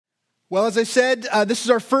Well, as I said, this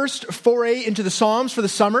is our first foray into the Psalms for the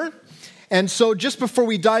summer. And so just before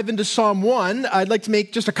we dive into Psalm 1, I'd like to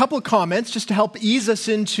make just a couple of comments just to help ease us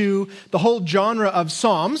into the whole genre of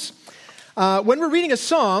Psalms. When we're reading a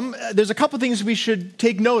Psalm, there's a couple of things we should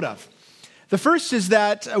take note of. The first is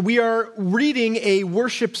that we are reading a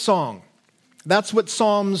worship song. That's what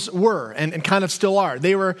Psalms were and kind of still are.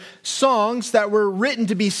 They were songs that were written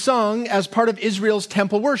to be sung as part of Israel's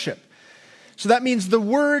temple worship. So that means the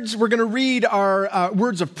words we're going to read are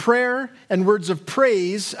words of prayer and words of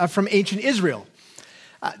praise from ancient Israel.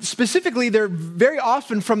 Specifically, they're very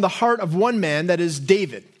often from the heart of one man, that is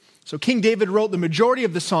David. So King David wrote the majority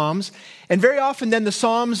of the Psalms, and very often then the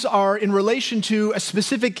Psalms are in relation to a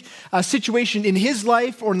specific situation in his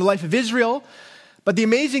life or in the life of Israel. But the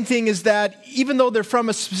amazing thing is that even though they're from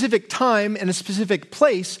a specific time and a specific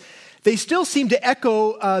place, they still seem to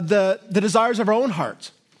echo the desires of our own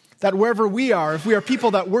hearts. That wherever we are, if we are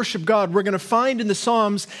people that worship God, we're going to find in the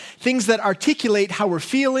Psalms things that articulate how we're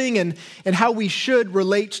feeling and how we should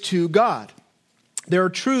relate to God. There are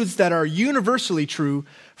truths that are universally true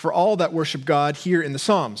for all that worship God here in the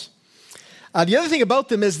Psalms. The other thing about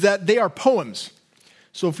them is that they are poems.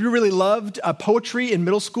 So if you really loved poetry in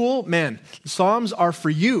middle school, man, the Psalms are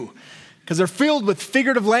for you. Because they're filled with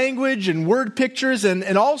figurative language and word pictures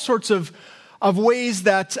and all sorts of ways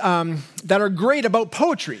that are great about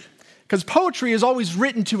poetry. Because poetry is always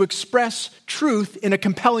written to express truth in a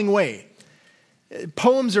compelling way.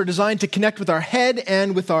 Poems are designed to connect with our head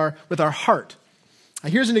and with our heart.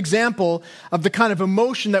 Here's an example of the kind of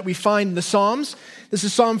emotion that we find in the Psalms. This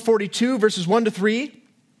is Psalm 42, verses 1 to 3.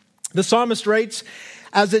 The psalmist writes,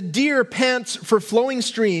 "As a deer pants for flowing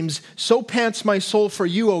streams, so pants my soul for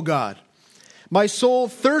you, O God. My soul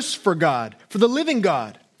thirsts for God, for the living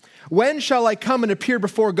God. When shall I come and appear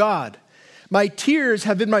before God? My tears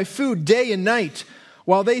have been my food day and night,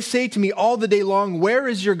 while they say to me all the day long, 'Where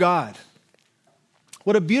is your God?'"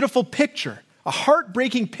 What a beautiful picture, a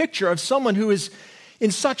heartbreaking picture of someone who is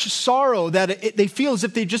in such sorrow that they feel as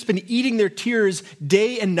if they've just been eating their tears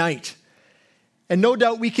day and night. And no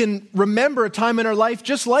doubt we can remember a time in our life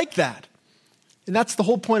just like that. And that's the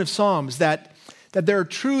whole point of Psalms, that there are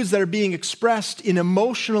truths that are being expressed in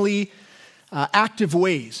emotionally active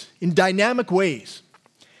ways, in dynamic ways.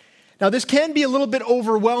 Now, this can be a little bit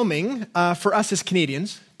overwhelming for us as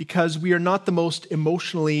Canadians because we are not the most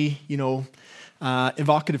emotionally,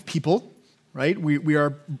 evocative people, right? We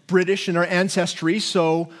are British in our ancestry,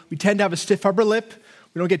 so we tend to have a stiff upper lip.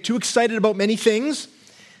 We don't get too excited about many things.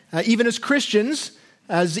 Even as Christians,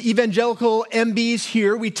 as evangelical MBs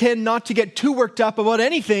here, we tend not to get too worked up about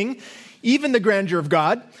anything, even the grandeur of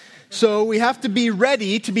God. So we have to be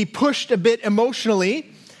ready to be pushed a bit emotionally.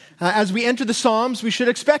 As we enter the Psalms, we should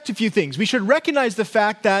expect a few things. We should recognize the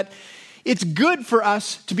fact that it's good for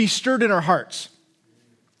us to be stirred in our hearts.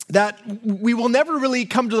 That we will never really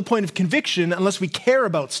come to the point of conviction unless we care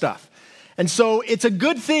about stuff. And so it's a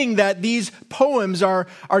good thing that these poems are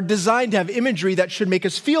designed to have imagery that should make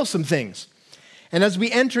us feel some things. And as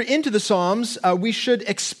we enter into the Psalms, we should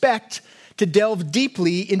expect to delve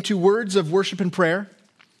deeply into words of worship and prayer.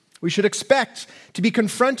 We should expect to be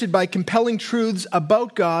confronted by compelling truths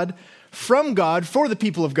about God, from God, for the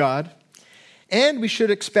people of God. And we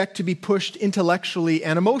should expect to be pushed intellectually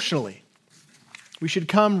and emotionally. We should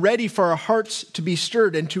come ready for our hearts to be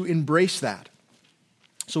stirred and to embrace that.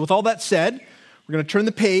 So with all that said, we're going to turn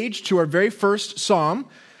the page to our very first psalm,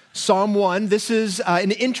 Psalm 1. This is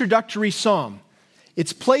an introductory psalm.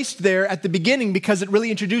 It's placed there at the beginning because it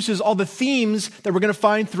really introduces all the themes that we're going to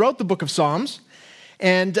find throughout the book of Psalms.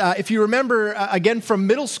 And if you remember, again, from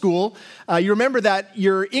middle school, you remember that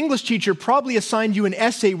your English teacher probably assigned you an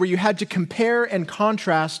essay where you had to compare and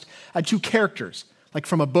contrast two characters, like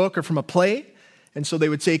from a book or from a play. And so they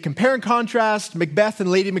would say, compare and contrast Macbeth and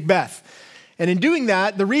Lady Macbeth. And in doing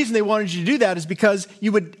that, the reason they wanted you to do that is because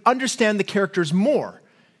you would understand the characters more.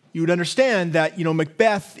 You would understand that,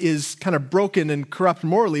 Macbeth is kind of broken and corrupt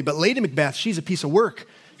morally, but Lady Macbeth, she's a piece of work.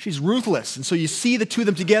 She's ruthless. And so you see the two of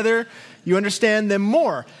them together, you understand them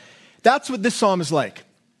more. That's what this psalm is like.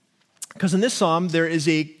 Because in this psalm, there is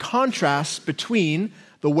a contrast between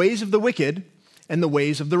the ways of the wicked and the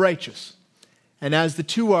ways of the righteous. And as the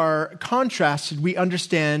two are contrasted, we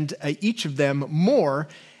understand each of them more,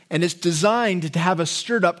 and it's designed to have us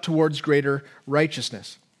stirred up towards greater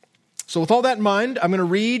righteousness. So with all that in mind, I'm going to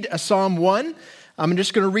read Psalm 1. I'm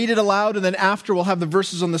just going to read it aloud, and then after we'll have the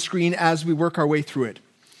verses on the screen as we work our way through it.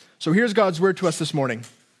 So here's God's word to us this morning.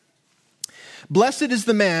 "Blessed is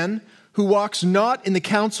the man who walks not in the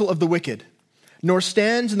counsel of the wicked, nor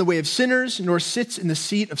stands in the way of sinners, nor sits in the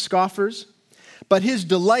seat of scoffers. But his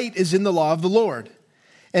delight is in the law of the Lord.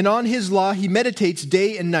 and on his law he meditates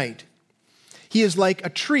day and night. He is like a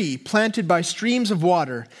tree planted by streams of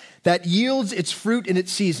water that yields its fruit in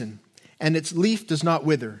its season, and its leaf does not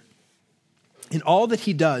wither. In all that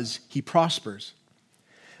he does, he prospers.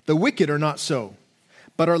 The wicked are not so,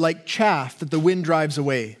 but are like chaff that the wind drives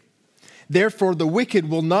away. Therefore the wicked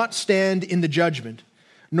will not stand in the judgment,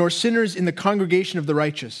 nor sinners in the congregation of the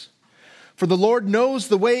righteous. For the Lord knows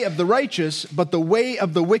the way of the righteous, but the way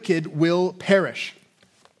of the wicked will perish.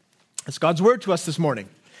 That's God's word to us this morning.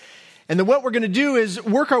 And then what we're going to do is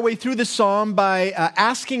work our way through this psalm by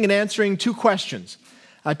asking and answering two questions.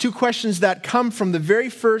 Two questions that come from the very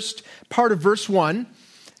first part of verse 1.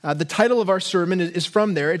 The title of our sermon is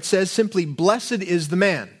from there. It says simply, "Blessed is the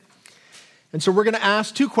man." And so we're going to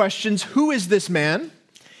ask two questions. Who is this man?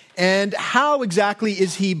 And how exactly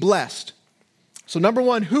is he blessed? So number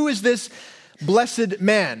one, who is this blessed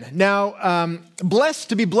man? Now,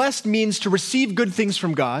 to be blessed means to receive good things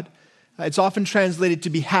from God. It's often translated to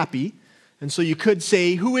be happy. And so you could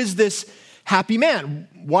say, who is this happy man?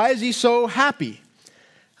 Why is he so happy?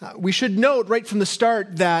 We should note right from the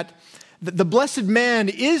start that the blessed man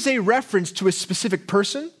is a reference to a specific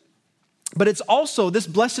person, but it's also, this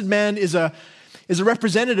blessed man is a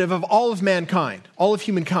representative of all of mankind, all of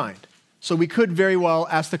humankind. So we could very well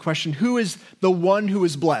ask the question, who is the one who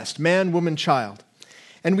is blessed? Man, woman, child.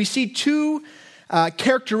 And we see two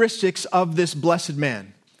characteristics of this blessed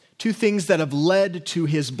man, two things that have led to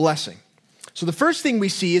his blessing. So the first thing we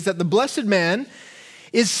see is that the blessed man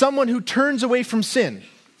is someone who turns away from sin.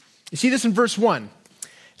 You see this in verse 1. It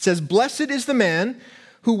says, "Blessed is the man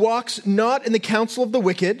who walks not in the counsel of the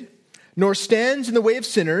wicked, nor stands in the way of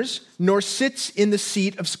sinners, nor sits in the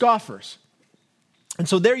seat of scoffers." And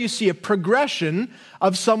so there you see a progression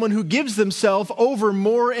of someone who gives themselves over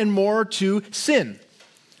more and more to sin.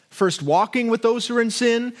 First walking with those who are in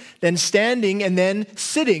sin, then standing, and then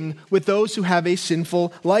sitting with those who have a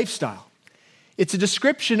sinful lifestyle. It's a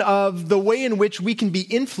description of the way in which we can be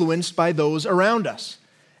influenced by those around us.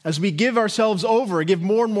 As we give ourselves over, give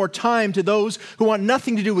more and more time to those who want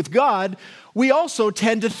nothing to do with God, we also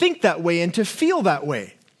tend to think that way and to feel that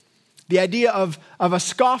way. The idea of a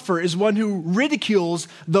scoffer is one who ridicules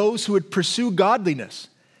those who would pursue godliness.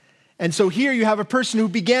 And so here you have a person who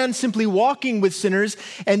began simply walking with sinners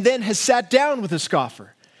and then has sat down with a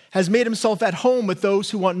scoffer, has made himself at home with those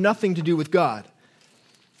who want nothing to do with God.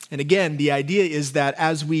 And again, the idea is that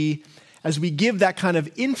as we give that kind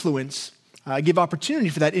of influence, give opportunity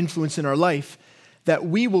for that influence in our life, that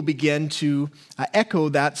we will begin to echo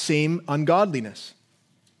that same ungodliness.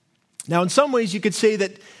 Now, in some ways, you could say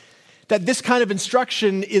that this kind of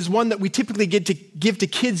instruction is one that we typically give to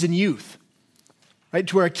kids and youth. Right?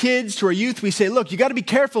 To our kids, to our youth, we say, look, you got to be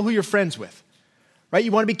careful who you're friends with. Right?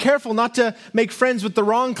 You want to be careful not to make friends with the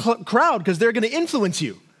wrong crowd because they're going to influence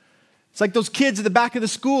you. It's like those kids at the back of the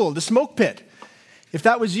school, the smoke pit. If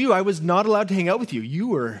that was you, I was not allowed to hang out with you. You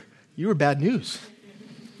were bad news.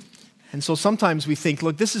 And so sometimes we think,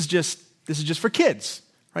 look, this is just for kids,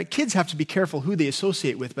 right? Kids have to be careful who they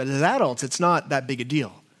associate with, but as adults, it's not that big a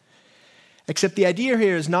deal. Except the idea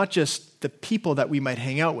here is not just the people that we might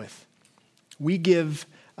hang out with. We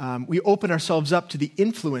open ourselves up to the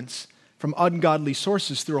influence from ungodly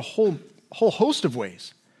sources through a whole host of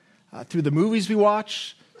ways. Through the movies we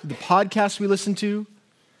watch, through the podcasts we listen to,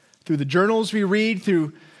 through the journals we read,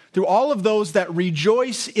 through all of those that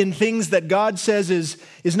rejoice in things that God says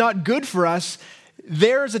is not good for us.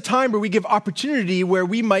 There is a time where we give opportunity where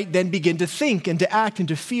we might then begin to think and to act and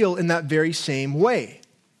to feel in that very same way.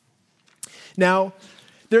 Now,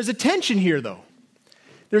 there's a tension here, though.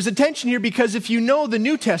 There's a tension here because if you know the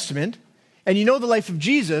New Testament and you know the life of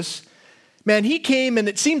Jesus, man, he came and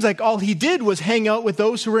it seems like all he did was hang out with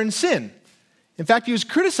those who were in sin. In fact, he was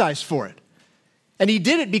criticized for it. And he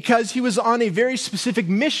did it because he was on a very specific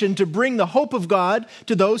mission to bring the hope of God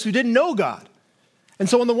to those who didn't know God. And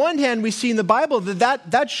so on the one hand, we see in the Bible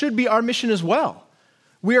that should be our mission as well.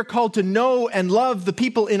 We are called to know and love the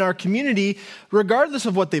people in our community regardless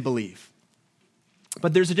of what they believe.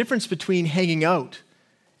 But there's a difference between hanging out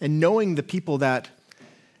and knowing the people that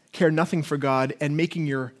care nothing for God and making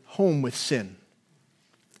your home with sin.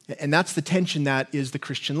 And that's the tension that is the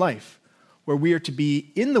Christian life, where we are to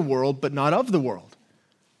be in the world but not of the world.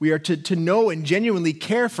 We are to know and genuinely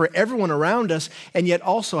care for everyone around us and yet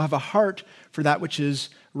also have a heart for that which is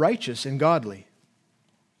righteous and godly.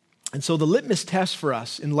 And so the litmus test for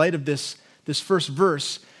us in light of this first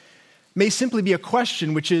verse may simply be a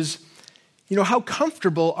question, which is, how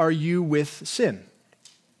comfortable are you with sin?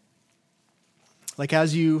 Like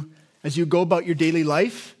as you go about your daily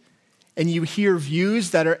life and you hear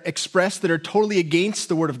views that are expressed that are totally against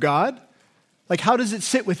the Word of God, Like, how does it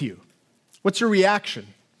sit with you? What's your reaction?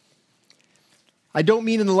 I don't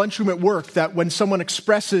mean in the lunchroom at work that when someone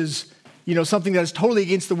expresses, something that is totally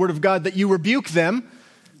against the Word of God, that you rebuke them.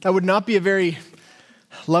 That would not be a very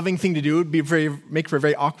loving thing to do. It would make for a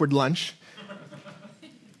very awkward lunch.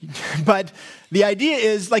 But the idea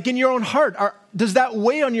is, like in your own heart, does that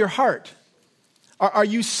weigh on your heart? Are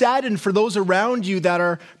you saddened for those around you that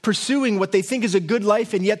are pursuing what they think is a good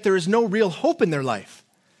life and yet there is no real hope in their life?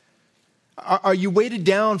 Are you weighted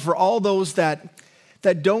down for all those that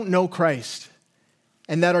don't know Christ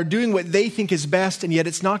and that are doing what they think is best, and yet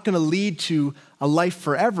it's not going to lead to a life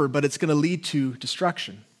forever, but it's going to lead to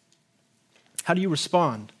destruction? How do you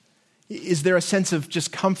respond? Is there a sense of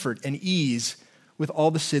just comfort and ease with all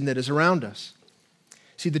the sin that is around us?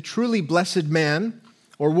 See, the truly blessed man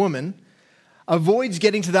or woman avoids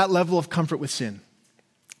getting to that level of comfort with sin.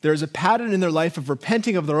 There is a pattern in their life of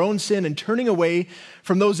repenting of their own sin and turning away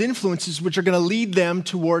from those influences which are going to lead them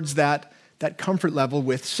towards that comfort level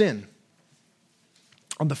with sin.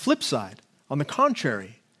 On the flip side, on the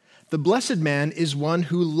contrary, the blessed man is one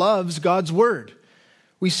who loves God's word.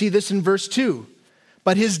 We see this in verse 2.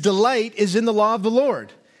 But his delight is in the law of the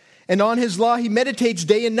Lord, and on his law he meditates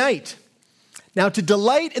day and night. Now, to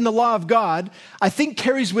delight in the law of God, I think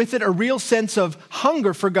carries with it a real sense of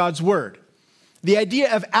hunger for God's word. The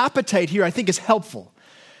idea of appetite here, I think, is helpful.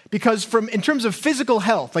 Because in terms of physical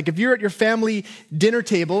health, like if you're at your family dinner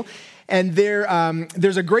table and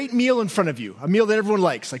there's a great meal in front of you, a meal that everyone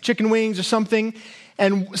likes, like chicken wings or something,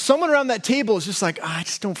 and someone around that table is just like, I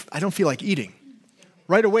don't feel like eating.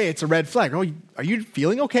 Right away, it's a red flag. Oh, are you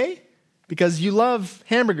feeling okay? Because you love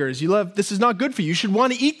hamburgers. This is not good for you. You should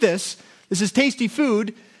want to eat this. This is tasty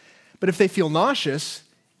food. But if they feel nauseous,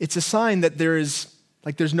 it's a sign that there's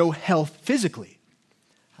no health physically.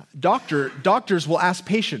 Doctors will ask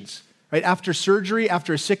patients, right, after surgery,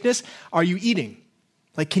 after a sickness, are you eating?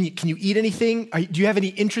 Like, can you eat anything? Do you have any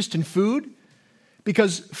interest in food?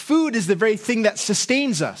 Because food is the very thing that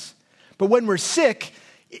sustains us. But when we're sick,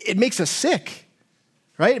 it makes us sick,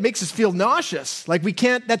 right? It makes us feel nauseous. Like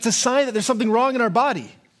that's a sign that there's something wrong in our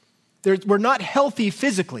body. We're not healthy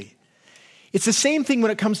physically. It's the same thing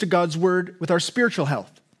when it comes to God's word with our spiritual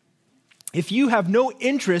health. If you have no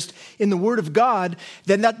interest in the word of God,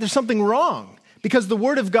 then there's something wrong, because the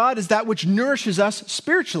word of God is that which nourishes us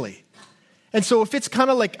spiritually. And so if it's kind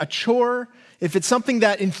of like a chore, if it's something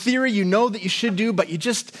that in theory you know that you should do, but I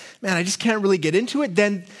just can't really get into it,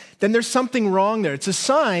 then there's something wrong there. It's a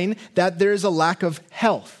sign that there is a lack of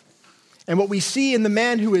health. And what we see in the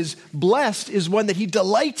man who is blessed is one that he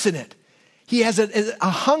delights in it. He has a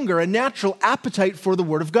hunger, a natural appetite for the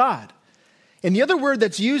word of God. And the other word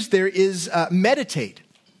that's used there is meditate,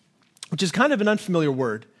 which is kind of an unfamiliar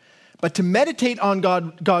word. But to meditate on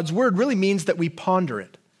God's word really means that we ponder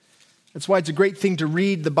it. That's why it's a great thing to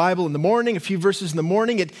read the Bible in the morning, a few verses in the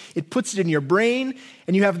morning. It puts it in your brain,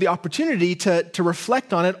 and you have the opportunity to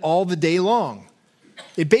reflect on it all the day long.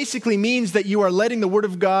 It basically means that you are letting the word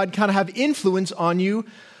of God kind of have influence on you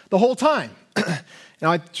the whole time.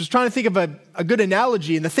 Now, I was trying to think of a good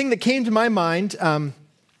analogy, and the thing that came to my mind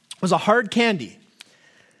was a hard candy.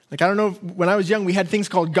 Like, I don't know, when I was young, we had things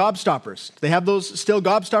called gobstoppers. They have those still,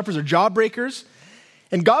 gobstoppers or jawbreakers.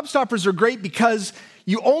 And gobstoppers are great because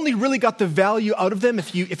you only really got the value out of them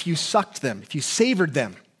if you sucked them, if you savored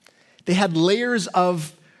them. They had layers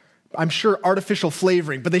of, I'm sure, artificial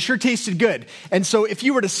flavoring, but they sure tasted good. And so if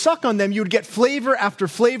you were to suck on them, you would get flavor after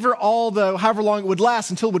flavor, however long it would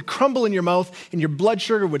last, until it would crumble in your mouth and your blood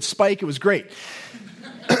sugar would spike. It was great.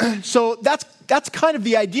 So that's kind of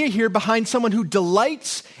the idea here behind someone who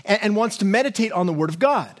delights and wants to meditate on the Word of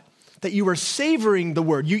God. That you are savoring the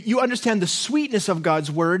Word. You understand the sweetness of God's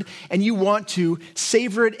Word, and you want to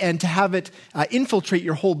savor it and to have it infiltrate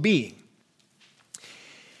your whole being.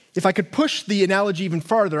 If I could push the analogy even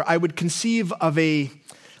farther, I would conceive of a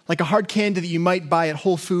hard candy that you might buy at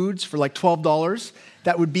Whole Foods for like $12.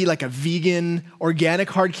 That would be like a vegan, organic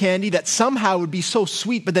hard candy that somehow would be so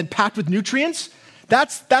sweet, but then packed with nutrients.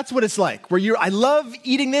 That's what it's like, where I love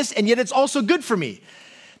eating this, and yet it's also good for me.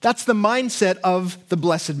 That's the mindset of the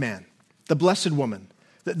blessed man, the blessed woman,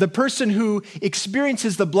 the person who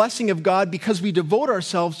experiences the blessing of God because we devote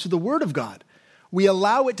ourselves to the Word of God. We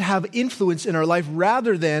allow it to have influence in our life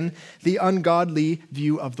rather than the ungodly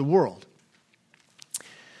view of the world.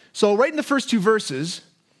 So right in the first two verses,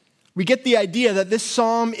 we get the idea that this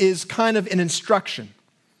psalm is kind of an instruction.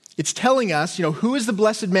 It's telling us, who is the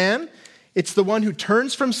blessed man? It's the one who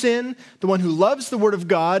turns from sin, the one who loves the Word of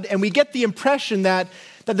God, and we get the impression that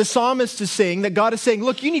the psalmist is saying, that God is saying,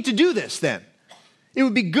 look, you need to do this then. It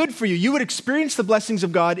would be good for you. You would experience the blessings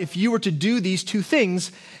of God if you were to do these two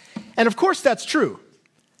things. And of course, that's true.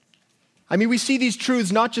 I mean, we see these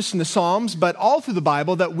truths not just in the Psalms, but all through the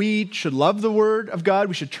Bible, that we should love the Word of God,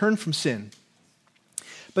 we should turn from sin.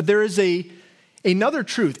 But there is another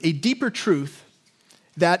truth, a deeper truth,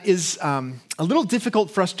 that is a little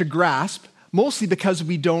difficult for us to grasp, mostly because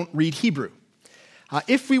we don't read Hebrew.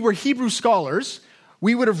 If we were Hebrew scholars,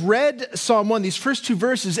 we would have read Psalm 1, these first two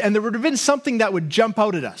verses, and there would have been something that would jump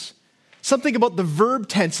out at us. Something about the verb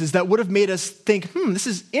tenses that would have made us think, this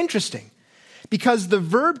is interesting. Because the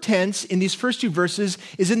verb tense in these first two verses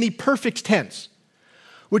is in the perfect tense,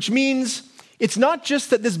 which means it's not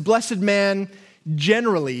just that this blessed man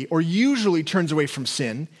generally or usually turns away from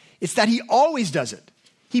sin, it's that he always does it.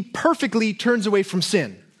 He perfectly turns away from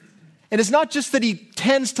sin. And it's not just that he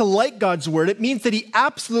tends to like God's word, it means that he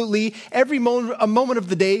absolutely, every moment of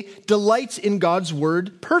the day, delights in God's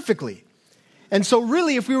word perfectly. And so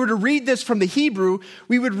really, if we were to read this from the Hebrew,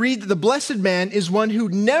 we would read that the blessed man is one who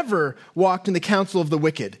never walked in the counsel of the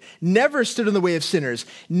wicked, never stood in the way of sinners,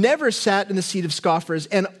 never sat in the seat of scoffers,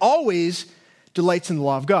 and always delights in the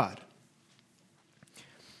law of God.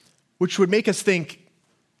 Which would make us think,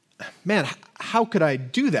 man, how could I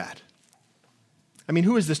do that? I mean,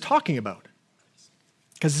 who is this talking about?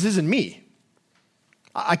 Because this isn't me.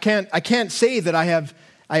 I can't say that I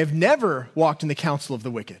have never walked in the counsel of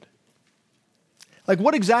the wicked. Like,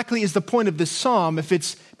 what exactly is the point of this psalm if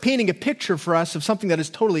it's painting a picture for us of something that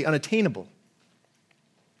is totally unattainable?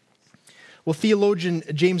 Well, theologian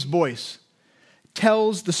James Boyce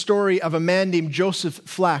tells the story of a man named Joseph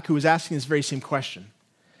Flack who was asking this very same question.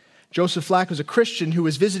 Joseph Flack was a Christian who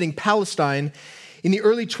was visiting Palestine in the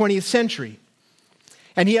early 20th century.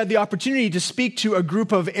 And he had the opportunity to speak to a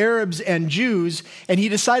group of Arabs and Jews, and he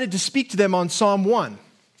decided to speak to them on Psalm 1.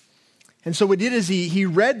 And so what he did is he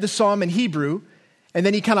read the psalm in Hebrew, and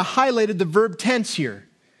then he kind of highlighted the verb tense here.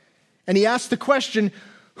 And he asked the question,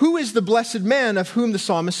 who is the blessed man of whom the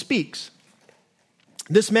psalmist speaks?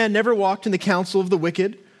 This man never walked in the counsel of the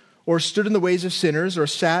wicked, or stood in the ways of sinners, or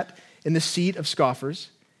sat in the seat of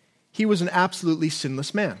scoffers. He was an absolutely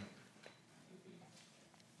sinless man.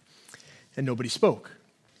 And nobody spoke.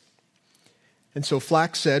 And so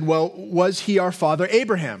Flack said, well, was he our father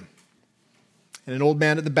Abraham? And an old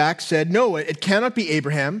man at the back said, no, it cannot be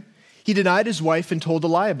Abraham. He denied his wife and told a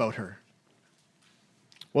lie about her.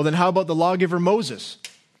 Well, then how about the lawgiver Moses?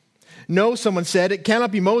 No, someone said, it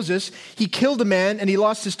cannot be Moses. He killed a man and he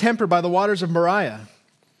lost his temper by the waters of Moriah.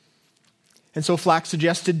 And so Flack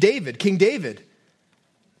suggested David, King David.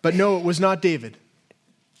 But no, it was not David,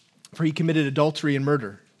 for he committed adultery and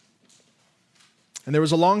murder. And there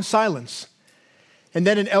was a long silence. And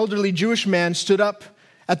then an elderly Jewish man stood up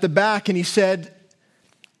at the back and he said,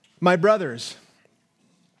 my brothers,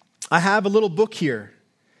 I have a little book here.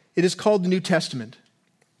 It is called the New Testament.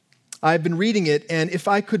 I've been reading it, and if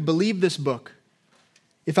I could believe this book,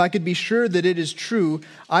 if I could be sure that it is true,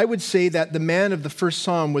 I would say that the man of the first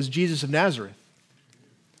psalm was Jesus of Nazareth.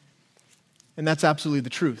 And that's absolutely the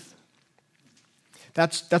truth.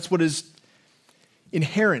 That's what is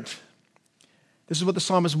inherent. This is what the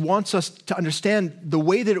psalmist wants us to understand. The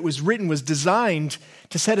way that it was written was designed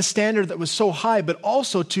to set a standard that was so high, but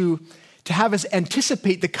also to have us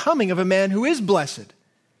anticipate the coming of a man who is blessed,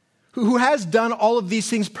 who has done all of these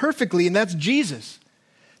things perfectly, and that's Jesus.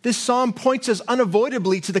 This psalm points us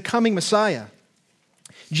unavoidably to the coming Messiah.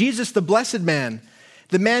 Jesus, the blessed man,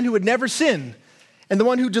 the man who would never sin, and the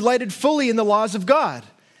one who delighted fully in the laws of God.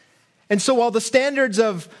 And so while the standards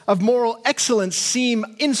of moral excellence seem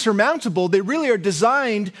insurmountable, they really are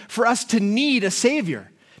designed for us to need a Savior,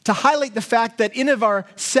 to highlight the fact that in of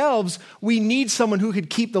ourselves, we need someone who could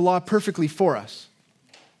keep the law perfectly for us.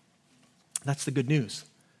 That's the good news.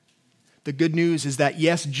 The good news is that,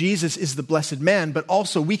 yes, Jesus is the blessed man, but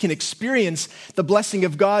also we can experience the blessing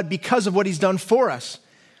of God because of what he's done for us.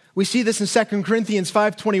 We see this in 2 Corinthians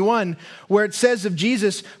 5:21, where it says of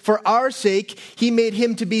Jesus, for our sake, he made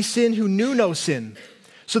him to be sin who knew no sin,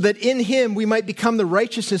 so that in him we might become the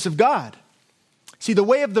righteousness of God. See, the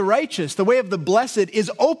way of the righteous, the way of the blessed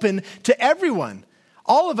is open to everyone.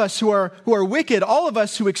 All of us who are wicked, all of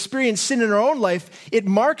us who experience sin in our own life, it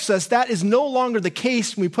marks us. That is no longer the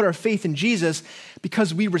case when we put our faith in Jesus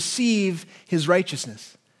because we receive his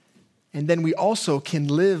righteousness. And then we also can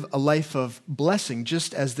live a life of blessing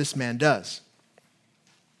just as this man does.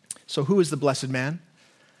 So who is the blessed man?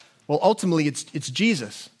 Well, ultimately it's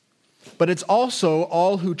Jesus. But it's also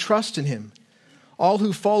all who trust in him. All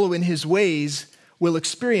who follow in his ways will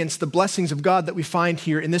experience the blessings of God that we find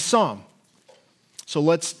here in this psalm. So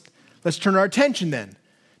let's turn our attention then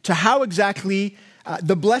to how exactly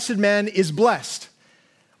the blessed man is blessed.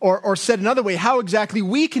 Or said another way, how exactly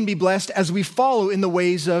we can be blessed as we follow in the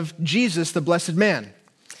ways of Jesus, the blessed man.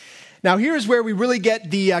 Now, here's where we really get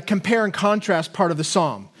the compare and contrast part of the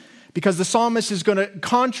psalm, because the psalmist is going to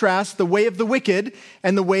contrast the way of the wicked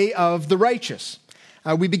and the way of the righteous.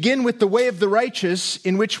 We begin with the way of the righteous,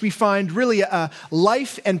 in which we find really a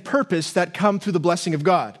life and purpose that come through the blessing of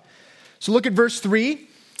God. So look at verse 3.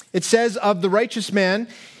 It says of the righteous man,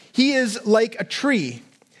 he is like a tree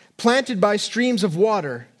planted by streams of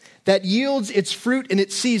water that yields its fruit in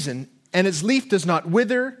its season, and its leaf does not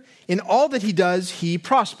wither. In all that he does, he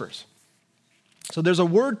prospers. So there's a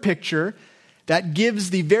word picture that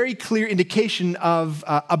gives the very clear indication of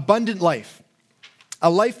abundant life. A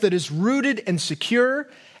life that is rooted and secure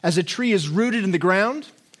as a tree is rooted in the ground.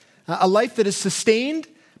 A life that is sustained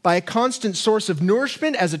by a constant source of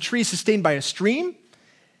nourishment as a tree is sustained by a stream.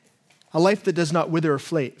 A life that does not wither or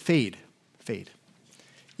fade,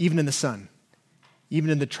 even in the sun, even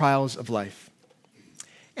in the trials of life.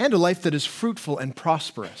 And a life that is fruitful and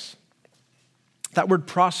prosperous. That word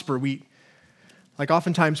prosper,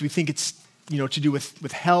 oftentimes we think it's, to do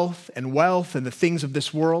with health and wealth and the things of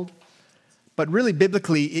this world. But really,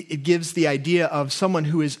 biblically, it gives the idea of someone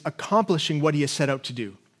who is accomplishing what he has set out to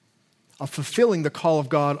do, of fulfilling the call of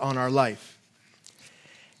God on our life.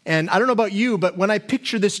 And I don't know about you, but when I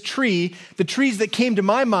picture this tree, the trees that came to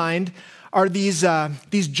my mind are these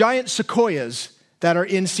giant sequoias that are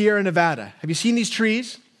in Sierra Nevada. Have you seen these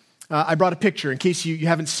trees? I brought a picture in case you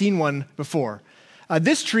haven't seen one before.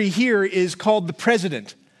 This tree here is called the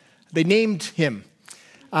President. They named him.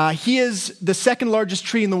 He is the second largest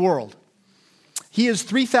tree in the world. He is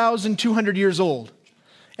 3,200 years old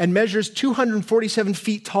and measures 247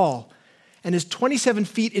 feet tall and is 27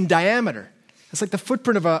 feet in diameter. It's like the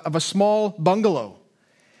footprint of a small bungalow.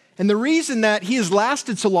 And the reason that he has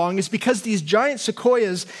lasted so long is because these giant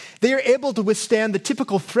sequoias, they are able to withstand the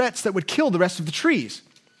typical threats that would kill the rest of the trees.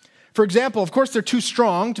 For example, of course, they're too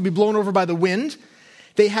strong to be blown over by the wind.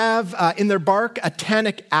 They have in their bark a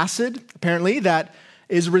tannic acid, apparently, that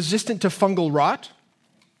is resistant to fungal rot.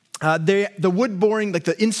 The wood boring, like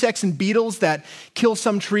the insects and beetles that kill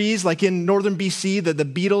some trees, like in northern BC, the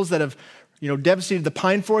beetles that have devastated the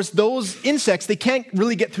pine forest, those insects, they can't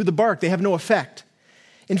really get through the bark. They have no effect.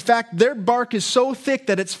 In fact, their bark is so thick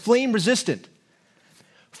that it's flame resistant.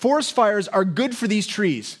 Forest fires are good for these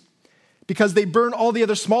trees because they burn all the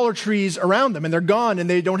other smaller trees around them, and they're gone, and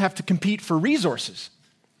they don't have to compete for resources.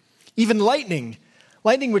 Even lightning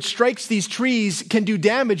which strikes these trees can do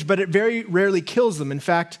damage, but it very rarely kills them. In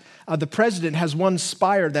fact, the President has one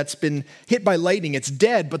spire that's been hit by lightning. It's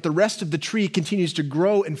dead, but the rest of the tree continues to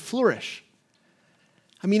grow and flourish.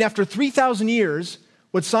 After 3,000 years,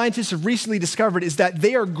 what scientists have recently discovered is that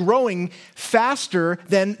they are growing faster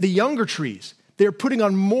than the younger trees. They're putting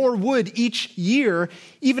on more wood each year,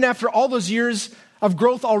 even after all those years of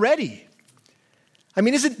growth already.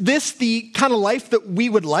 Isn't this the kind of life that we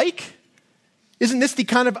would like? Isn't this the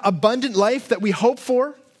kind of abundant life that we hope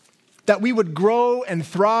for? That we would grow and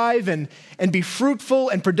thrive and be fruitful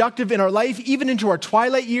and productive in our life, even into our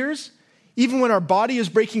twilight years, even when our body is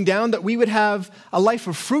breaking down, that we would have a life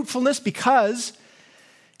of fruitfulness because,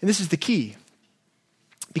 and this is the key,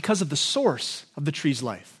 because of the source of the tree's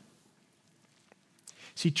life.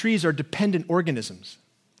 See, trees are dependent organisms.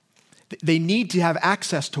 They need to have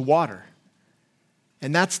access to water.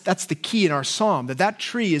 And that's the key in our psalm, that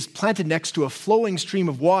tree is planted next to a flowing stream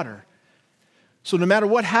of water. So no matter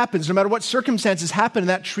what happens, no matter what circumstances happen in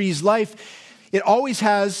that tree's life, it always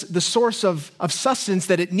has the source of sustenance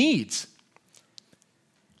that it needs.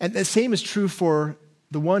 And the same is true for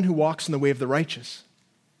the one who walks in the way of the righteous,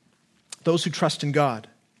 those who trust in God.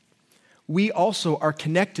 We also are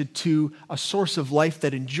connected to a source of life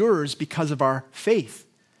that endures because of our faith,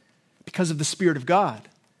 because of the Spirit of God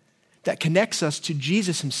that connects us to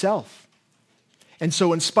Jesus himself. And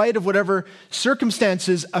so in spite of whatever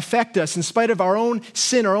circumstances affect us, in spite of our own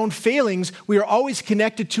sin, our own failings, we are always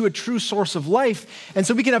connected to a true source of life. And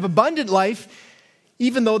so we can have abundant life,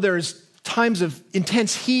 even though there's times of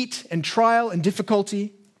intense heat and trial and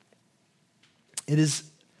difficulty. It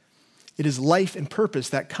is life and purpose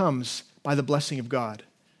that comes by the blessing of God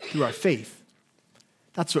through our faith.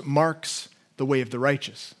 That's what marks the way of the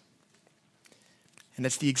righteous. And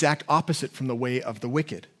it's the exact opposite from the way of the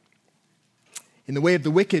wicked. In the way of the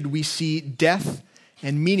wicked, we see death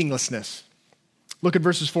and meaninglessness. Look at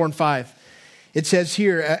verses 4 and 5. It says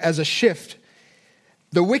here, as a shift,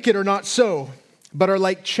 the wicked are not so, but are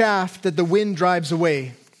like chaff that the wind drives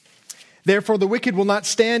away. Therefore, the wicked will not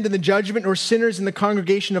stand in the judgment, nor sinners in the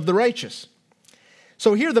congregation of the righteous.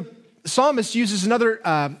 So here the psalmist uses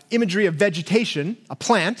another imagery of vegetation, a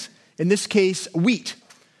plant, in this case, wheat.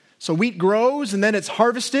 So wheat grows, and then it's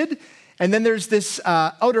harvested, and then there's this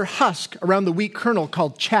outer husk around the wheat kernel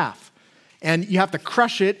called chaff. And you have to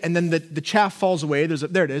crush it, and then the chaff falls away.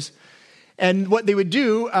 There it is. And what they would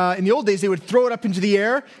do, in the old days, they would throw it up into the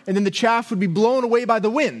air, and then the chaff would be blown away by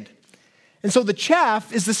the wind. And so the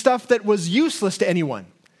chaff is the stuff that was useless to anyone.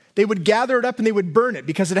 They would gather it up and they would burn it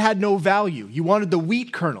because it had no value. You wanted the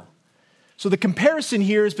wheat kernel. So the comparison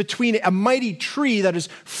here is between a mighty tree that is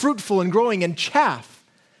fruitful and growing and chaff.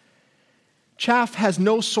 Chaff has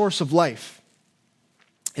no source of life.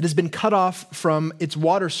 It has been cut off from its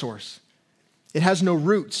water source. It has no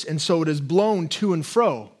roots, and so it is blown to and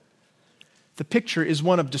fro. The picture is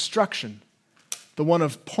one of destruction, the one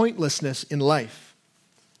of pointlessness in life.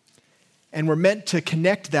 And we're meant to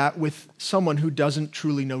connect that with someone who doesn't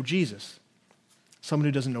truly know Jesus, someone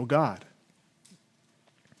who doesn't know God.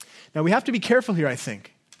 Now, we have to be careful here, I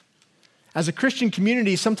think. As a Christian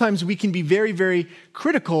community, sometimes we can be very, very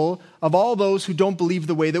critical of all those who don't believe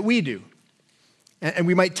the way that we do. And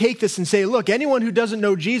we might take this and say, look, anyone who doesn't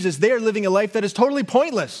know Jesus, they are living a life that is totally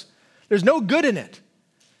pointless. There's no good in it.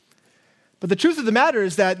 But the truth of the matter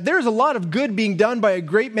is that there's a lot of good being done by a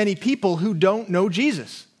great many people who don't know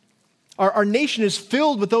Jesus. Our nation is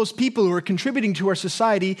filled with those people who are contributing to our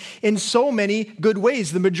society in so many good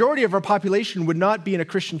ways. The majority of our population would not be in a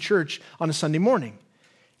Christian church on a Sunday morning.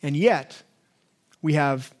 And yet, we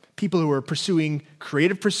have people who are pursuing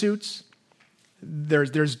creative pursuits.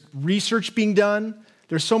 There's research being done.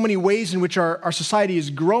 There's so many ways in which our society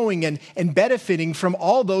is growing and benefiting from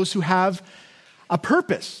all those who have a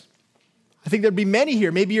purpose. I think there'd be many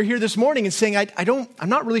here. Maybe you're here this morning and saying, I'm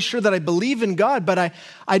not really sure that I believe in God, but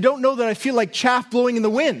I don't know that I feel like chaff blowing in the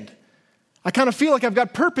wind. I kind of feel like I've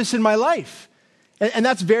got purpose in my life. And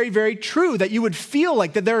that's very, very true, that you would feel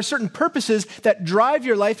like that there are certain purposes that drive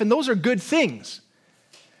your life, and those are good things.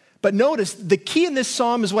 But notice, the key in this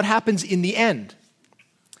psalm is what happens in the end.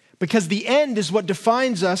 Because the end is what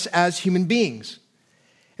defines us as human beings.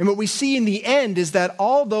 And what we see in the end is that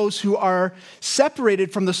all those who are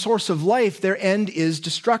separated from the source of life, their end is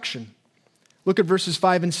destruction. Look at verses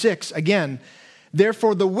 5 and 6 again.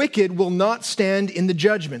 Therefore the wicked will not stand in the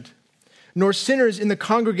judgment, nor sinners in the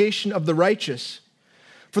congregation of the righteous.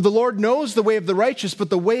 For the Lord knows the way of the righteous, but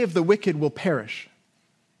the way of the wicked will perish.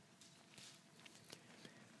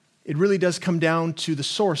 It really does come down to the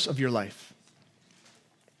source of your life.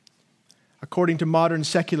 According to modern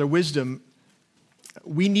secular wisdom,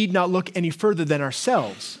 we need not look any further than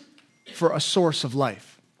ourselves for a source of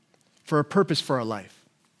life, for a purpose for our life.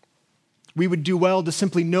 We would do well to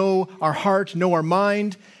simply know our heart, know our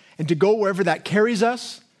mind, and to go wherever that carries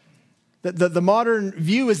us. The modern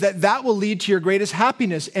view is that will lead to your greatest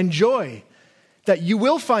happiness and joy, that you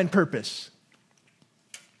will find purpose.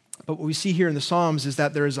 But what we see here in the Psalms is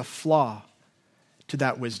that there is a flaw to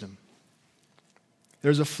that wisdom.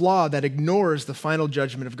 There's a flaw that ignores the final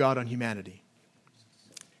judgment of God on humanity.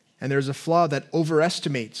 And there's a flaw that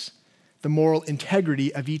overestimates the moral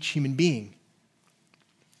integrity of each human being.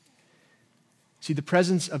 See, the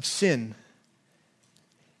presence of sin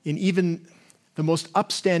in even the most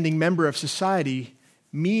upstanding member of society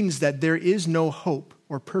means that there is no hope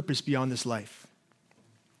or purpose beyond this life.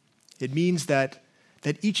 It means that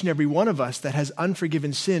each and every one of us that has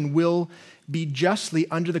unforgiven sin will be justly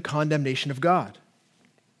under the condemnation of God.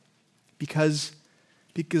 Because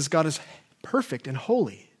God is perfect and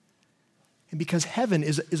holy. And because heaven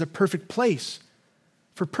is a perfect place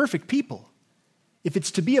for perfect people. If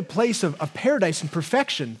it's to be a place of paradise and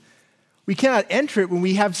perfection, we cannot enter it when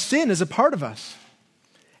we have sin as a part of us.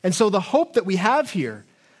 And so the hope that we have here,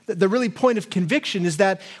 the really point of conviction, is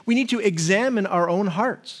that we need to examine our own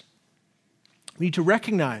hearts. We need to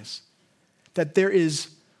recognize that there is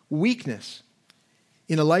weakness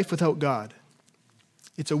in a life without God.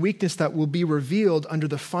 It's a weakness that will be revealed under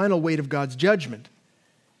the final weight of God's judgment.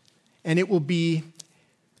 And it will be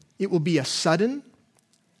a sudden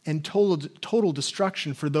and total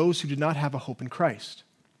destruction for those who do not have a hope in Christ.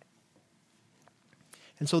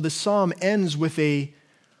 And so this psalm ends with a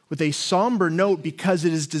somber note because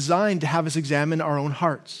it is designed to have us examine our own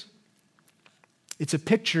hearts. It's a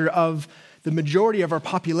picture of the majority of our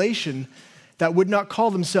population that would not call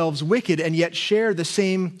themselves wicked and yet share the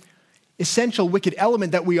same essential wicked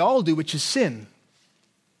element that we all do, which is sin.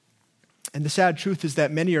 And the sad truth is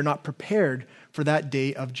that many are not prepared for that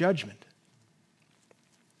day of judgment.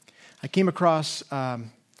 I came across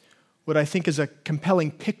what I think is a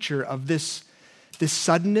compelling picture of this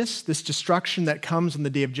suddenness, this destruction that comes on the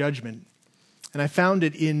day of judgment. And I found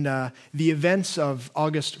it in the events of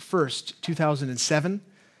August 1st, 2007.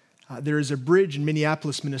 There is a bridge in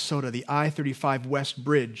Minneapolis, Minnesota, the I-35 West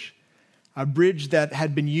Bridge, a bridge that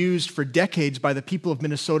had been used for decades by the people of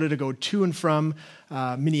Minnesota to go to and from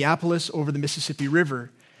Minneapolis over the Mississippi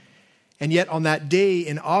River. And yet on that day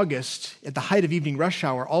in August, at the height of evening rush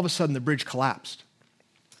hour, all of a sudden the bridge collapsed.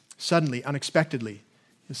 Suddenly, unexpectedly.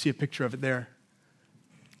 You'll see a picture of it there.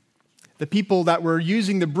 The people that were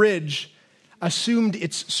using the bridge assumed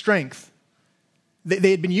its strength.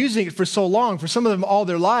 They had been using it for so long, for some of them all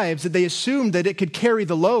their lives, that they assumed that it could carry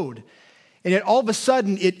the load. And yet all of a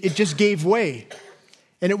sudden, it just gave way.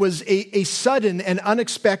 And it was a sudden and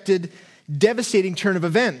unexpected, devastating turn of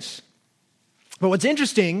events. But what's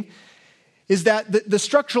interesting is that the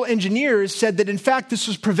structural engineers said that, in fact, this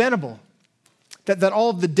was preventable. That all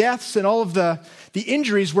of the deaths and all of the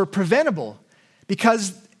injuries were preventable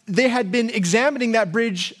because they had been examining that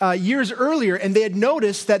bridge years earlier, and they had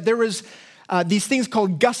noticed that there was these things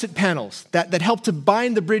called gusset panels that help to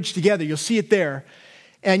bind the bridge together. You'll see it there.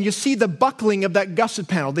 And you see the buckling of that gusset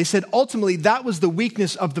panel. They said ultimately that was the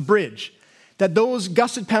weakness of the bridge, that those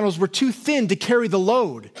gusset panels were too thin to carry the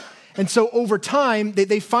load. And so over time,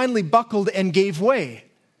 they finally buckled and gave way.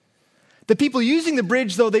 The people using the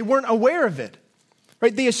bridge, though, they weren't aware of it.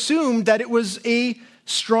 Right? They assumed that it was a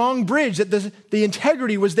strong bridge, that the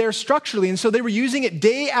integrity was there structurally. And so they were using it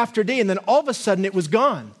day after day, and then all of a sudden it was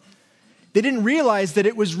gone. They didn't realize that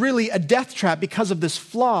it was really a death trap because of this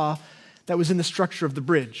flaw that was in the structure of the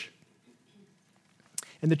bridge.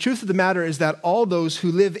 And the truth of the matter is that all those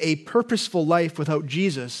who live a purposeful life without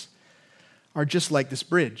Jesus are just like this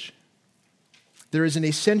bridge. There is an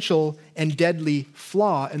essential and deadly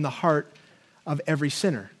flaw in the heart of every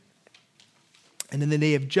sinner. And in the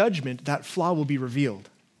day of judgment, that flaw will be revealed.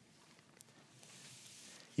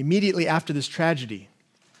 Immediately after this tragedy,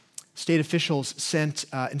 state officials sent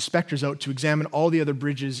inspectors out to examine all the other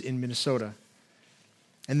bridges in Minnesota.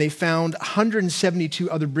 And they found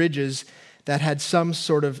 172 other bridges that had some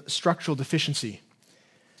sort of structural deficiency.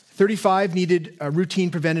 35 needed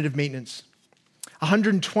routine preventative maintenance.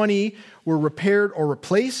 120 were repaired or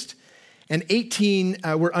replaced, and 18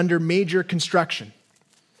 were under major construction.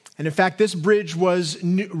 And in fact, this bridge was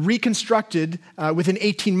reconstructed within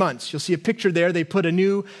 18 months. You'll see a picture there. They put a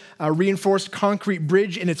new reinforced concrete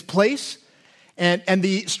bridge in its place, and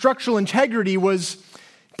the structural integrity was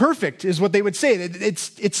perfect, is what they would say.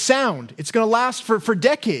 It's sound. It's going to last for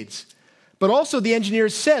decades. But also the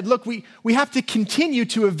engineers said, look, we have to continue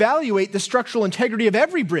to evaluate the structural integrity of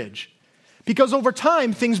every bridge, because over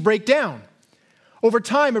time, things break down. Over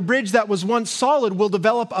time, a bridge that was once solid will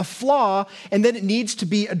develop a flaw, and then it needs to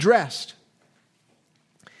be addressed.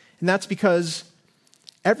 And that's because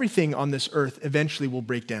everything on this earth eventually will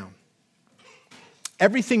break down.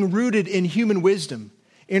 Everything rooted in human wisdom,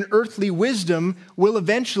 in earthly wisdom, will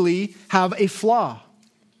eventually have a flaw.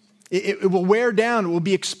 It will wear down, it will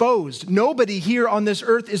be exposed. Nobody here on this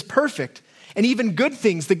earth is perfect. And even good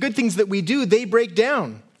things, the good things that we do, they break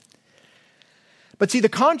down. But see, the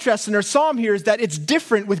contrast in our psalm here is that it's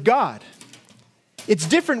different with God. It's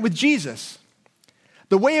different with Jesus.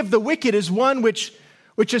 The way of the wicked is one which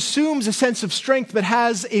assumes a sense of strength but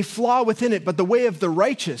has a flaw within it. But the way of the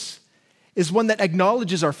righteous is one that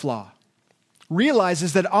acknowledges our flaw,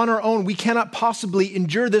 realizes that on our own we cannot possibly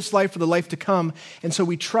endure this life or the life to come, and so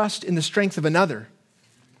we trust in the strength of another.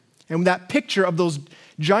 And that picture of those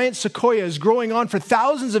giant sequoias growing on for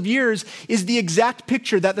thousands of years is the exact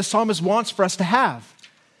picture that the psalmist wants for us to have.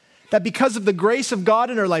 That because of the grace of God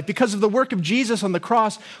in our life, because of the work of Jesus on the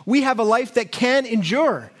cross, we have a life that can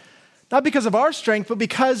endure. Not because of our strength, but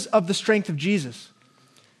because of the strength of Jesus.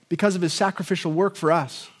 Because of his sacrificial work for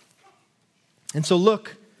us. And so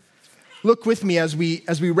look with me as we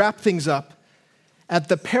wrap things up at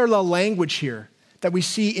the parallel language here that we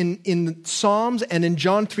see in Psalms and in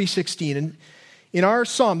John 3:16. And in our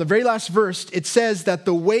psalm, the very last verse, it says that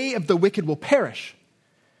the way of the wicked will perish.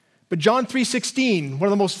 But John 3:16, one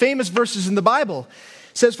of the most famous verses in the Bible,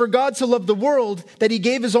 says, "For God so loved the world that he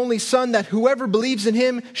gave his only Son, that whoever believes in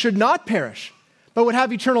him should not perish, but would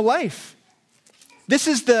have eternal life." This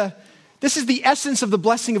is the essence of the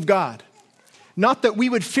blessing of God. Not that we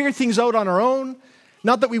would figure things out on our own,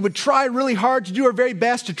 not that we would try really hard to do our very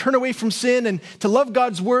best to turn away from sin and to love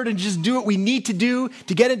God's word and just do what we need to do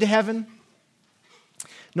to get into heaven.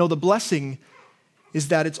 No, the blessing is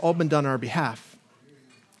that it's all been done on our behalf.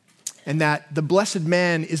 And that the blessed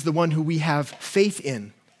man is the one who we have faith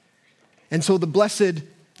in. And so the blessed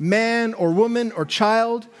man or woman or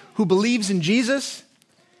child who believes in Jesus,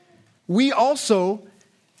 we also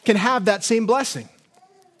can have that same blessing.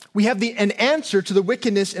 We have an answer to the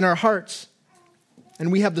wickedness in our hearts.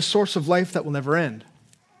 And we have the source of life that will never end.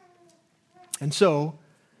 And so,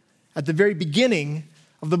 at the very beginning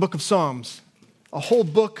of the book of Psalms, a whole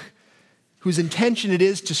book whose intention it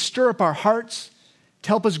is to stir up our hearts, to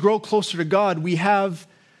help us grow closer to God, we have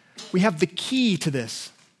the key to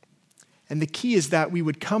this. And the key is that we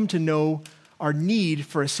would come to know our need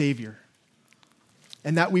for a Savior.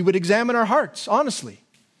 And that we would examine our hearts, honestly.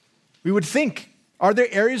 We would think, are there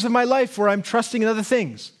areas of my life where I'm trusting in other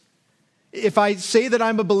things? If I say that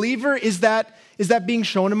I'm a believer, is that being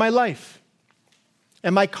shown in my life?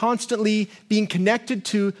 Am I constantly being connected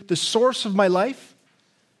to the source of my life?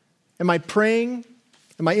 Am I praying?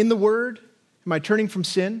 Am I in the Word? Am I turning from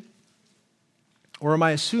sin? Or am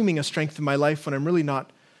I assuming a strength in my life when I'm really not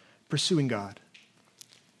pursuing God?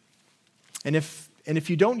 And if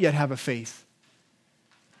you don't yet have a faith,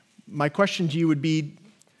 my question to you would be,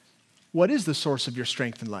 what is the source of your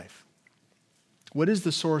strength in life? What is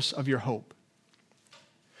the source of your hope?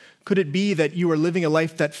 Could it be that you are living a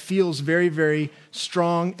life that feels very, very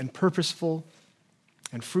strong and purposeful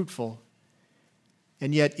and fruitful,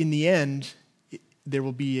 and yet in the end, there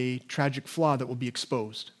will be a tragic flaw that will be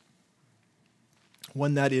exposed?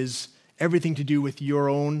 One that is everything to do with your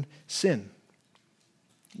own sin,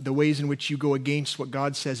 the ways in which you go against what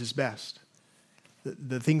God says is best,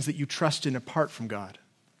 the things that you trust in apart from God.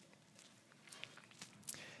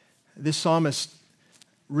 This psalmist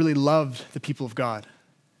really loved the people of God.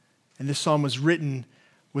 And this psalm was written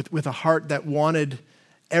with a heart that wanted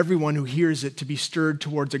everyone who hears it to be stirred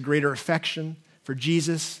towards a greater affection for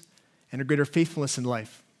Jesus and a greater faithfulness in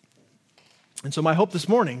life. And so my hope this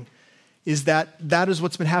morning is that is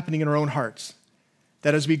what's been happening in our own hearts.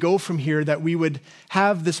 That as we go from here, that we would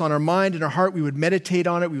have this on our mind and our heart, we would meditate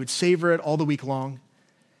on it, we would savor it all the week long.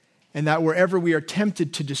 And that wherever we are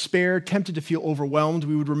tempted to despair, tempted to feel overwhelmed,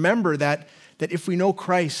 we would remember that if we know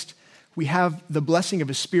Christ, we have the blessing of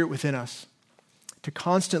His Spirit within us to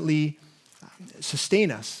constantly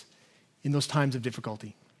sustain us in those times of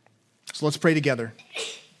difficulty. So let's pray together.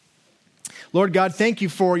 Lord God, thank you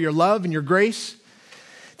for your love and your grace.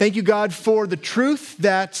 Thank you, God, for the truth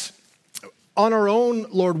that on our own,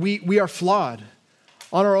 Lord, we are flawed.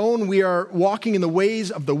 On our own, we are walking in the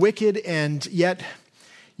ways of the wicked, and yet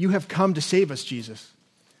you have come to save us, Jesus.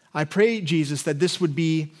 I pray, Jesus, that this would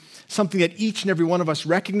be something that each and every one of us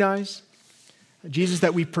recognize. Jesus,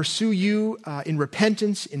 that we pursue you in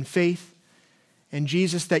repentance, in faith. And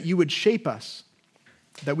Jesus, that you would shape us,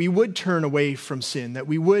 that we would turn away from sin, that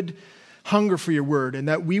we would hunger for your word, and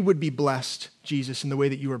that we would be blessed, Jesus, in the way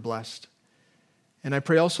that you are blessed. And I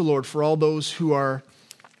pray also, Lord, for all those who are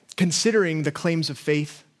considering the claims of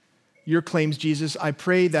faith, your claims, Jesus, I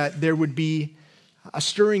pray that there would be a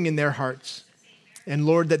stirring in their hearts. And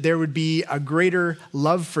Lord, that there would be a greater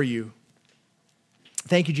love for you.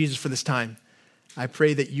 Thank you, Jesus, for this time. I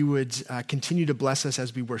pray that you would continue to bless us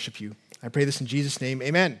as we worship you. I pray this in Jesus' name.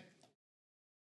 Amen.